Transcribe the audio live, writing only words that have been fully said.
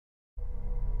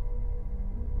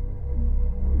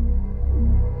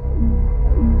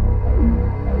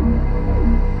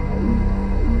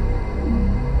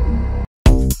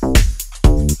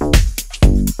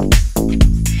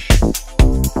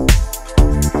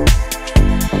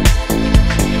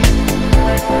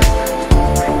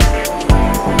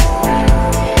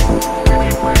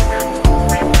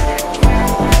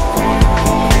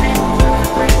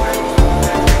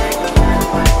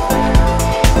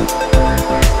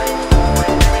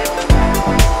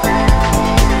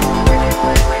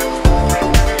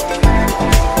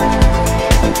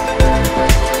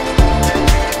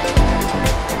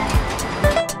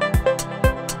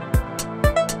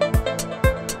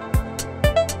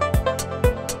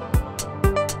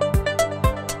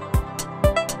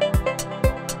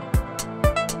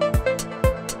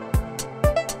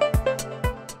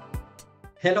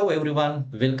Hello everyone,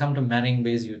 welcome to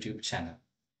MarinEngBase YouTube channel.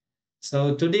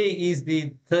 So today is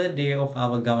the third day of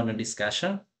our governor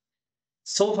discussion.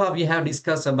 So far we have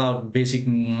discussed about basic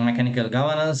mechanical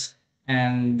governance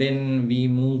and then we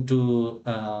move to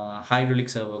hydraulic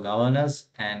servo governance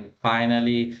and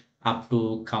finally up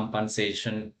to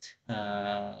compensation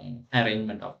uh,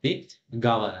 arrangement of the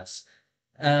governance.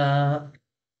 Uh,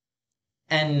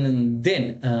 and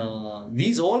then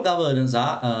these all governors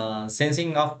are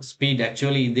sensing of speed.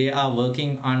 Actually, they are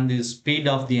working on the speed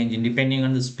of the engine, depending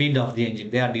on the speed of the engine.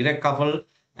 They are direct coupled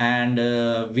and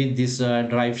with this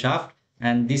drive shaft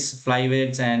and this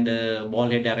flyweights and ball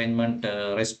head arrangement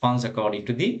response according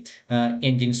to the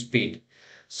engine speed.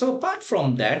 So apart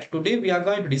from that, today we are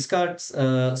going to discuss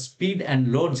speed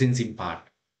and load sensing part.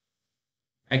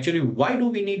 Actually, why do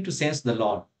we need to sense the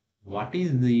load? What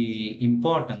is the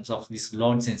importance of this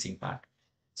load sensing part?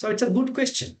 So it's a good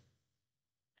question.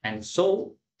 And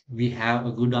so we have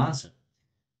a good answer.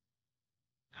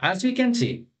 As we can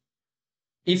see,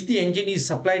 if the engine is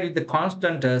supplied with the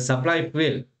constant supply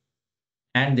fuel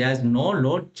and there's no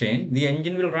load change, the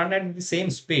engine will run at the same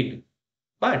speed.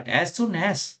 But as soon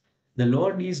as the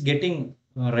load is getting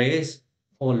raised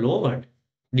or lowered,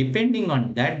 depending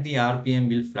on that, the RPM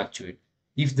will fluctuate.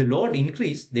 If the load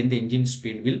increase, then the engine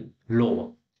speed will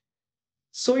lower.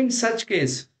 So in such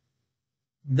case,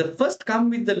 the first come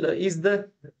with the is the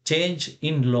change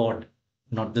in load,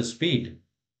 not the speed.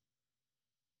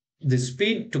 The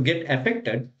speed to get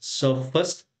affected. So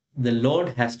first the load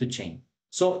has to change.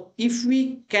 So if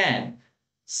we can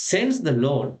sense the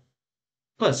load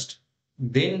first,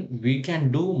 then we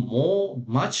can do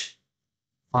much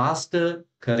faster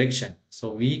correction.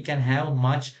 So we can have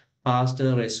much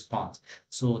faster response.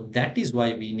 So that is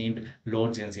why we need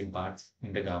load sensing parts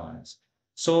in the governance.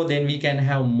 So then we can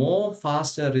have more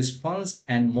faster response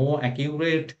and more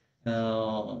accurate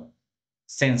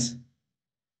sense.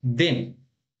 Then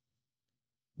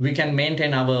we can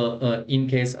maintain our in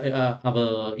case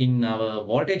our in our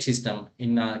voltage system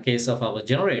in case of our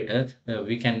generator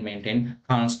we can maintain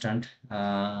constant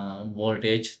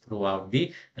voltage throughout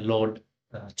the load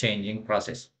changing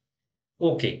process.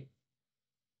 Okay,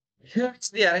 here's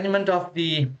the arrangement of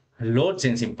the load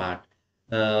sensing part.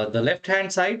 The left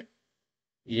hand side,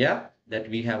 yeah, that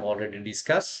we have already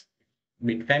discussed,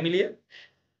 bit familiar.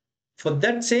 For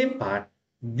that same part,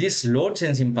 this load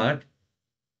sensing part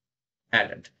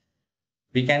added,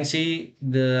 we can see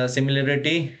the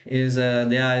similarity is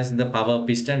there is the power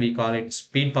piston, we call it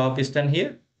speed power piston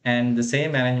here, and the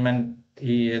same arrangement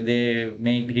here they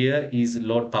made here is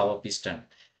load power piston.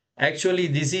 Actually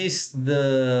this is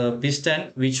the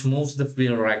piston which moves the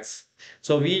fuel racks.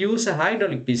 So we use a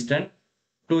hydraulic piston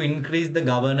to increase the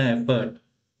governor effort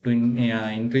to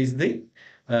increase the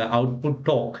output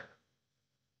torque.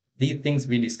 These things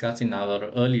we discussed in our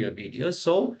earlier videos.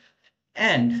 So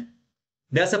and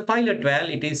there's a pilot valve.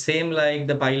 It is same like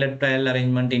the pilot valve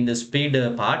arrangement in the speed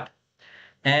part.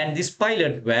 And this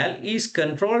pilot valve is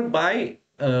controlled by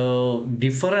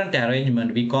different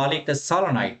arrangement. We call it a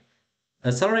solenoid.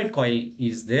 A solenoid coil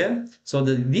is there. So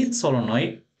this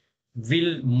solenoid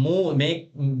will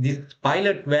make this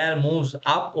pilot valve moves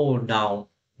up or down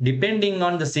depending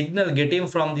on the signal getting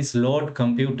from this load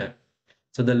computer.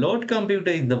 So the load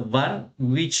computer is the one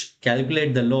which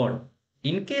calculate the load.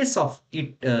 In case of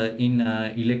it in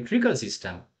electrical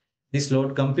system, this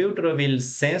load computer will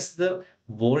sense the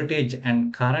voltage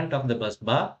and current of the bus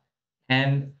bar,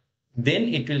 and then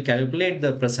it will calculate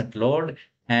the present load,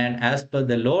 and as per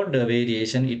the load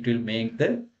variation, it will make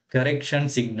the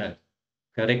corrective signal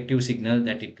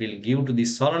that it will give to the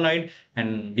solenoid,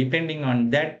 and depending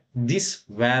on that, this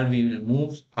valve will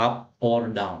move up or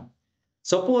down.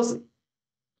 Suppose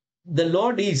the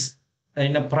load is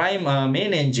in a prime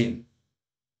main engine.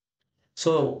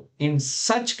 So in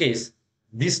such case,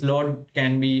 this load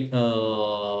can be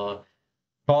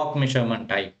torque measurement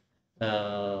type,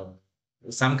 uh,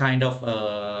 some kind of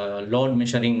load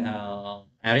measuring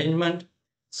arrangement.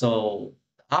 So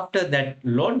after that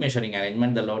load measuring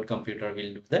arrangement, the load computer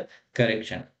will do the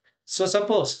correction. So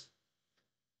suppose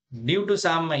due to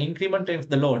some increment of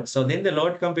the load, so then the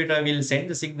load computer will send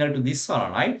the signal to this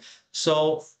solenoid.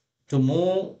 So to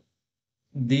move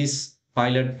this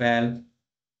pilot valve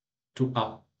to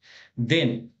up,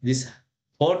 then this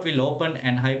port will open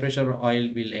and high pressure oil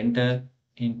will enter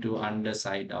into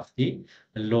underside of the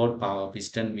load power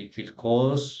piston, which will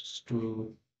cause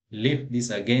to lift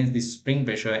this against the spring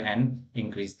pressure and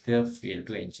increase the fuel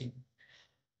to engine.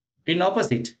 In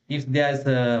opposite, if there is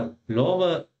a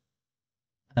lower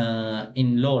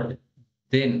in load,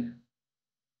 then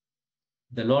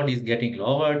the load is getting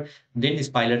lowered, then this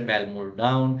pilot valve move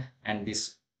down and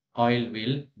this oil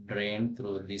will drain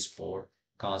through this port,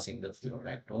 causing the fuel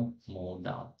rack to move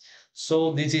down.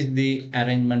 So this is the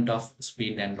arrangement of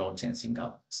speed and load sensing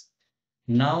couplers.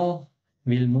 Now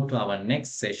we'll move to our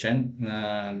next session,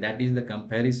 that is the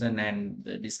comparison and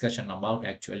the discussion about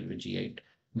actual UG8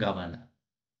 governor.